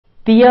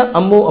தியா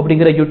அம்மு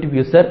அப்படிங்கிற YouTube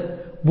user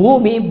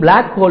பூமி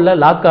black ஹோல்ல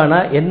lock ஆனா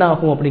என்ன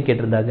ஆகும் அப்படின்னு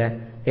கேட்டிருந்தாங்க.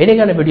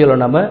 என்னைக்கான வீடியோல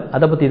நாம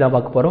அதை பத்தி தான்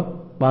பார்க்க போறோம்.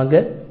 வாங்க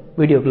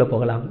வீடியோக்குள்ள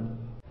போகலாம்.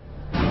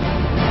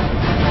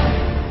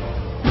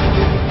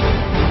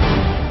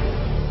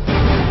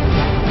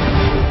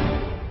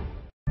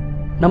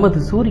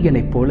 நமது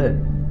சூரியனைப் போல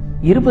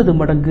 20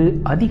 மடங்கு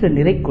அதிக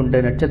நிறை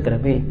கொண்ட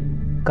நட்சத்திரமே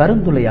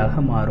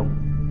கருந்துளையாக மாறும்.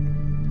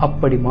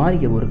 அப்படி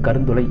மாறிய ஒரு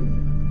கருந்துளை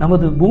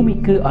நமது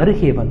பூமிக்கு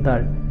அருகே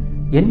வந்தால்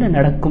என்ன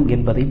நடக்கும்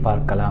என்பதை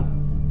பார்க்கலாம்.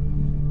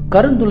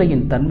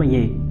 கருந்துளையின்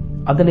தன்மையே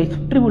அதனை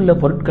சுற்றியுள்ள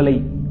பொருட்களை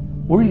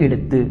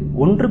உள்எடுத்து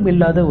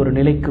ஒன்றுமில்லாத ஒரு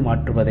நிலைக்கு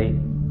மாற்றுவதே.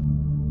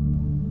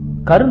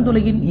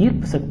 கருந்துளையின்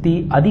ஈர்ப்பு சக்தி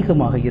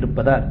அதிகமாக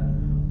இருப்பதால்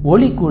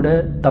ஒளி கூட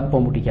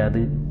தப்ப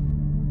முடியாது.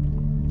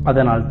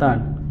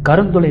 அதனால்தான்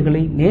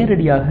கருந்துளைகளை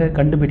நேரடியாக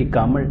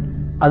கண்டுபிடிக்காமல்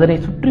அதனை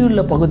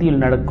சுற்றியுள்ள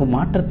பகுதியில் நடக்கும்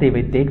மாற்றத்தை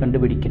வைத்தே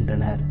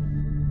கண்டுபிடிக்கின்றனர்.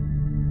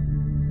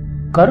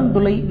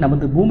 கருந்துளை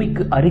நமது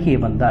பூமிக்கு அருகே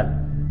வந்தால்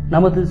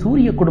நமது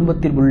சூரிய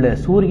குடும்பத்தில் உள்ள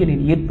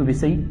சூரியனின் ஈர்ப்பு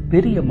விசை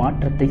பெரிய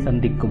மாற்றத்தை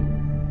சந்திக்கும்.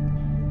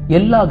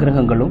 எல்லா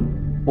கிரகங்களும்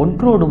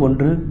ஒன்றோடு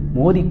ஒன்று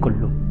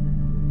மோதிக்கொள்ளும்.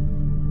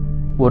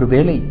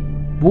 ஒருவேளை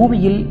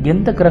பூமியில்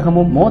எந்த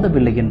கிரகமும்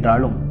மோதவில்லை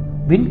என்றாலும்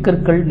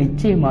விண்கற்கள்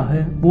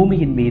நிச்சயமாக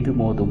பூமியின் மீது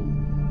மோதும்.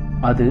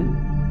 அது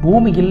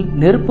பூமியில்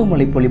நெருப்பு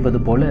மழை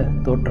பொழிவது போல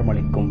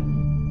தோற்றமளிக்கும்.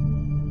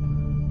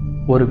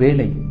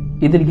 ஒருவேளை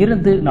இதில்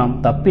இருந்து நாம்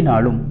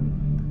தப்பினாலும்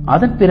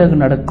அதன் பிறகு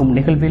நடக்கும்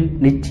நிகழ்வில்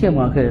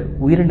நிச்சயமாக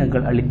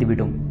உயிரினங்கள்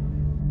அழிந்துவிடும்.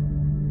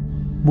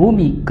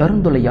 பூமி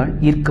கருந்துளையால்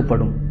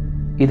ஈர்க்கப்படும்.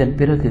 இதன்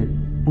பிறகு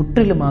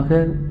முற்றிலுமாக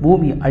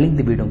பூமி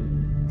அழிந்துவிடும்.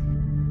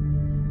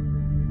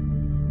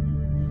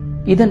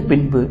 இதன்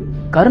பின்பு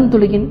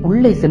கருந்துளையின்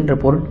உள்ளே சென்ற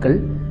பொருட்கள்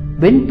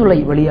வெண்துளை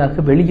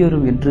வழியாக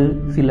வெளியேறும் என்று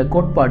சில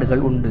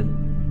கோட்பாடுகள் உண்டு.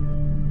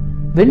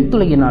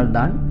 வெண்துளையினால்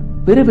தான்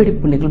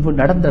பெருவெடிப்பு நிகழ்வு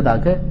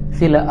நடந்ததாக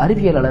சில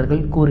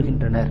அறிவியலாளர்கள்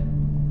கூறுகின்றனர்.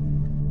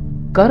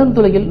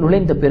 கருந்துளையில்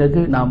நுழைந்த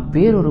பிறகு நாம்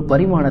வேறொரு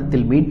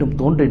பரிமாணத்தில் மீண்டும்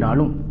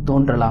தோன்றினாலும்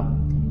தோன்றலாம்,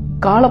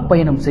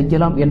 காலப்பயணம்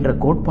செய்யலாம் என்ற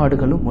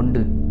கோட்பாடுகளும்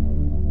உண்டு.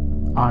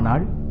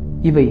 ஆனால்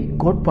இவை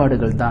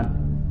கோட்பாடுகள் தான்.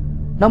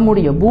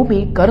 நம்முடைய பூமி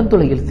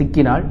கருந்துளையில்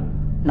சிக்கினால்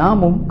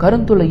நாமும்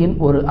கருந்துளையின்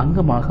ஒரு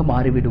அங்கமாக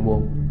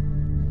மாறிவிடுவோம்.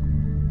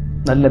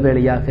 நல்ல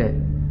வேளையாக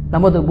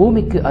நமது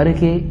பூமிக்கு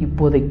அருகே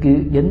இப்போதைக்கு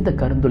எந்த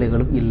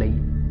கருந்துளைகளும் இல்லை.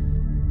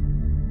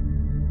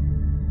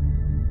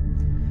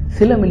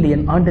 சில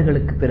மில்லியன்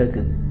ஆண்டுகளுக்கு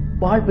பிறகு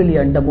பால்வெளி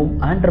அண்டமும்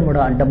ஆண்ட்ரோமேடா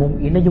அண்டமும்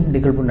இணையும்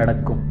நிகழ்வு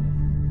நடக்கும்.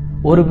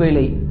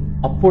 ஒருவேளை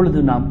அப்பொழுது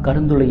நாம்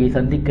கருந்துளையை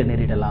சந்திக்க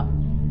நேரிடலாம்.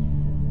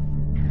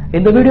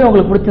 இந்த வீடியோ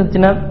உங்களுக்கு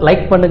பிடிச்சிருந்துச்சுன்னா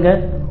லைக் பண்ணுங்க.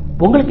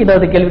 உங்களுக்கு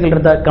ஏதாவது கேள்விகள்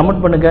இருந்தால்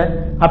கமெண்ட் பண்ணுங்க.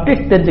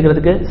 அப்டேட்ஸ்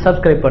தெரிஞ்சுக்கிறதுக்கு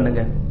சப்ஸ்கிரைப்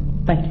பண்ணுங்க.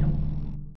 தேங்க்யூ.